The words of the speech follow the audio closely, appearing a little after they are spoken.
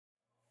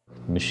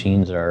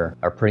Machines are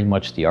pretty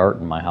much the art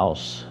in my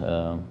house.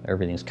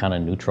 Everything's kind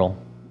of neutral.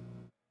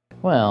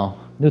 Well,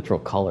 neutral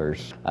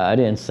colors. I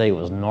didn't say it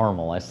was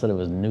normal, I said it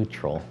was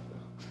neutral.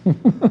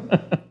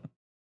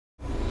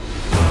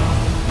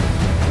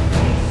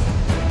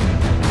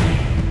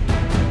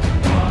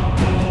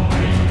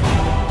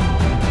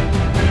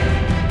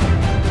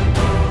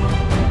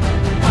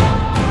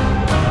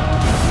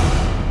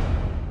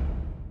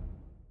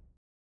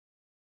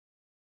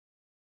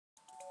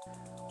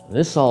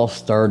 This all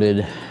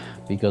started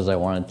because I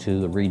wanted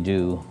to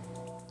redo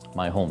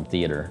my home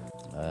theater.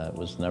 It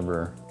was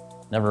never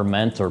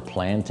meant or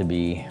planned to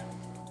be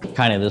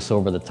kind of this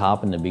over the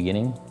top in the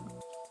beginning.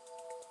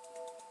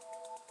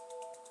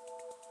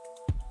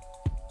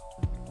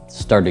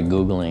 Started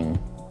Googling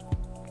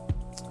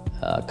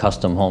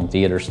custom home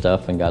theater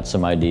stuff and got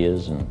some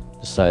ideas and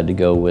decided to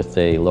go with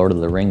a Lord of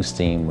the Rings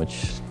theme,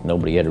 which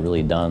nobody had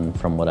really done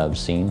from what I've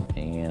seen,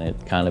 and it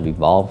kind of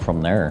evolved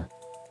from there.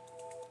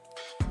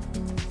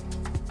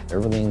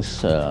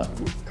 Everything's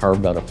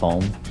carved out of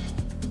foam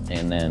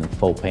and then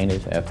faux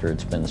painted after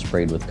it's been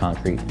sprayed with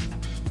concrete.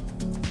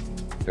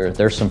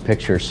 There's some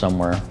pictures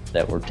somewhere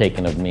that were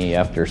taken of me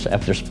after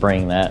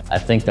spraying that. I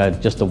think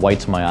that just the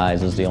whites of my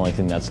eyes is the only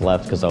thing that's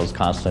left because I was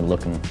constantly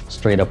looking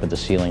straight up at the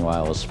ceiling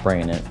while I was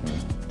spraying it. And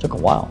it took a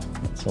while.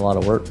 It's a lot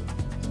of work.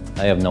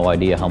 I have no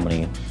idea how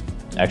many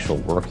actual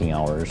working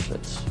hours.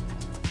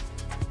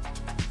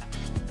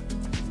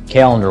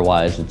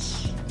 Calendar-wise,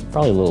 it's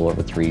probably a little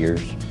over 3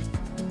 years.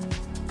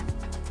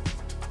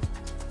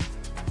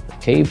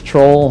 Cave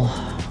troll,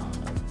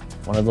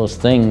 one of those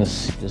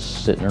things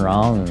just sitting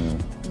around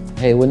and,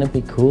 hey, wouldn't it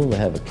be cool to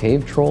have a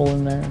cave troll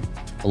in there?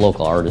 A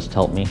local artist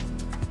helped me.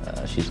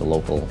 She's a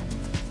local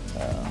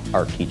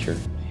art teacher,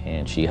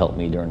 and she helped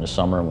me during the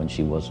summer when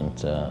she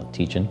wasn't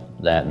teaching.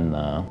 That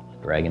and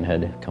dragon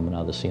head coming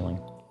out of the ceiling.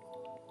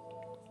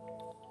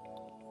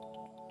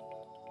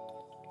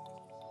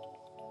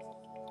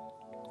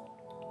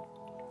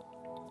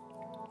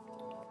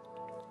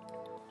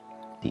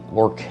 The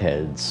orc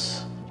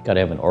heads. You gotta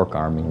have an orc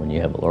army when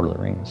you have a Lord of the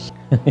Rings.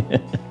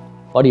 A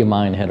buddy of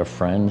mine had a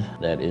friend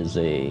that is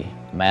a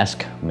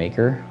mask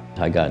maker.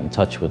 I got in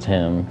touch with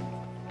him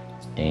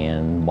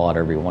and bought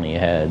every one he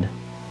had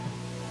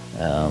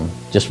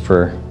just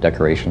for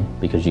decoration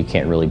because you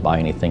can't really buy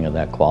anything of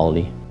that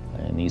quality.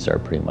 And these are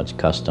pretty much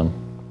custom.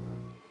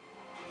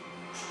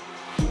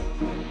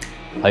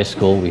 High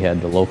school, we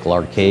had the local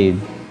arcade,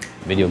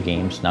 video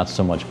games, not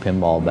so much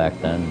pinball back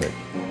then, but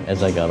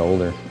as I got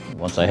older,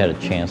 once I had a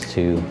chance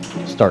to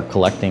start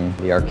collecting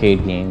the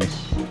arcade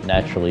games,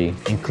 naturally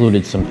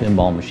included some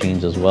pinball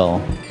machines as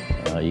well.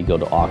 You go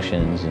to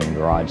auctions and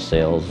garage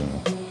sales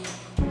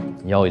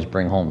and you always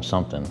bring home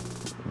something,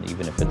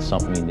 even if it's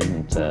something you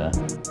didn't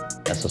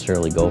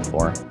necessarily go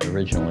for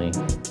originally.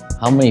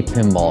 How many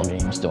pinball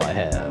games do I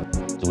have?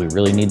 Do we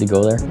really need to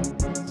go there?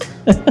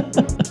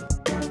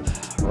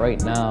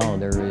 Right now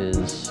there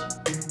is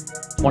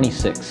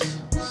 26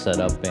 set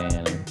up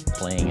and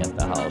playing at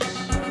the house.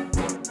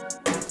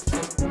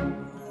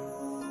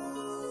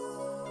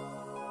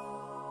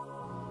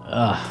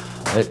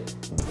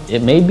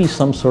 It may be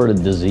some sort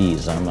of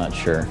disease, I'm not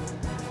sure.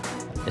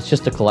 It's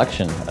just a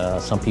collection.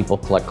 Some people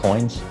collect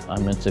coins.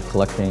 I'm into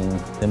collecting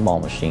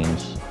pinball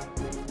machines.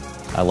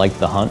 I like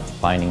the hunt,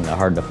 finding the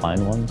hard to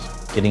find ones,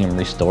 getting them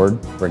restored,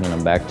 bringing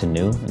them back to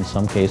new in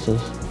some cases.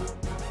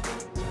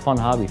 It's a fun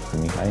hobby for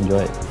me, I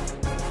enjoy it.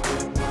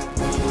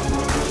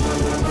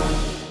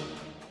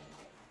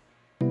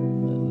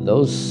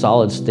 Those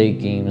solid state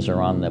games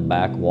are on the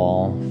back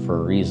wall for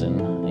a reason,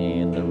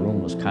 and the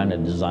room was kind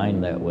of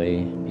designed that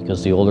way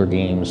because the older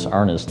games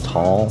aren't as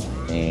tall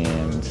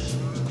and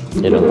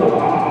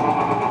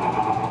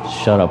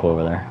shut up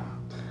over there.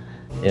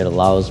 It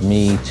allows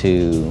me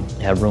to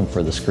have room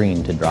for the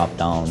screen to drop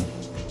down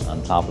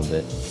on top of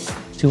it.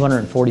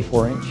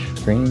 244-inch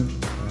screen,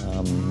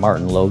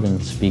 Martin Logan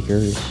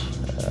speakers,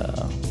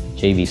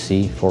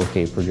 JVC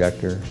 4K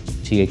projector,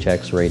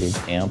 THX rated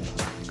amp.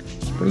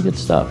 It's pretty good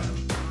stuff.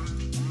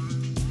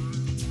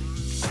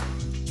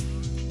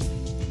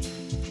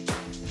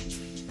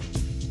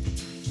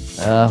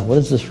 What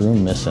is this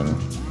room missing?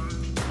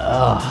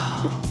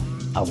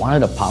 I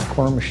wanted a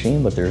popcorn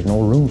machine, but there's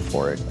no room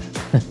for it.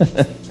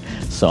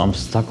 So I'm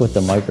stuck with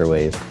the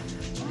microwave.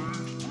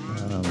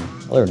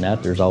 Other than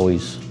that, there's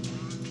always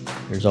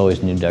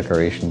new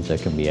decorations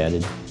that can be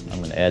added.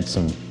 I'm gonna add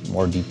some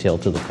more detail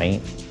to the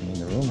paint. I mean,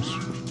 the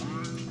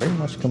room's pretty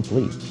much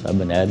complete. I've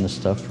been adding this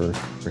stuff for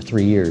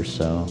 3 years,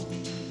 so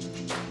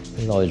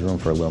there's always room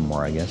for a little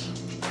more, I guess.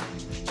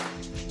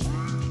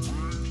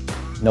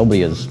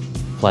 Nobody has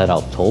flat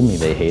out told me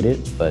they hate it,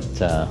 but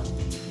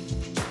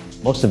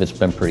most of it's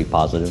been pretty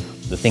positive.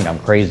 They think I'm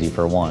crazy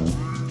for one,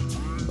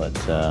 but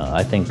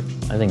I think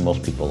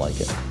most people like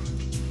it.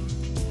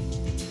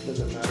 Does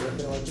it matter if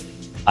they like it?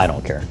 I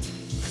don't care.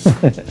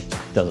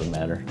 Doesn't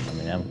matter. I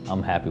mean,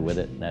 I'm happy with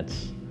it.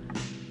 That's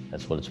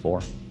what it's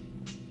for.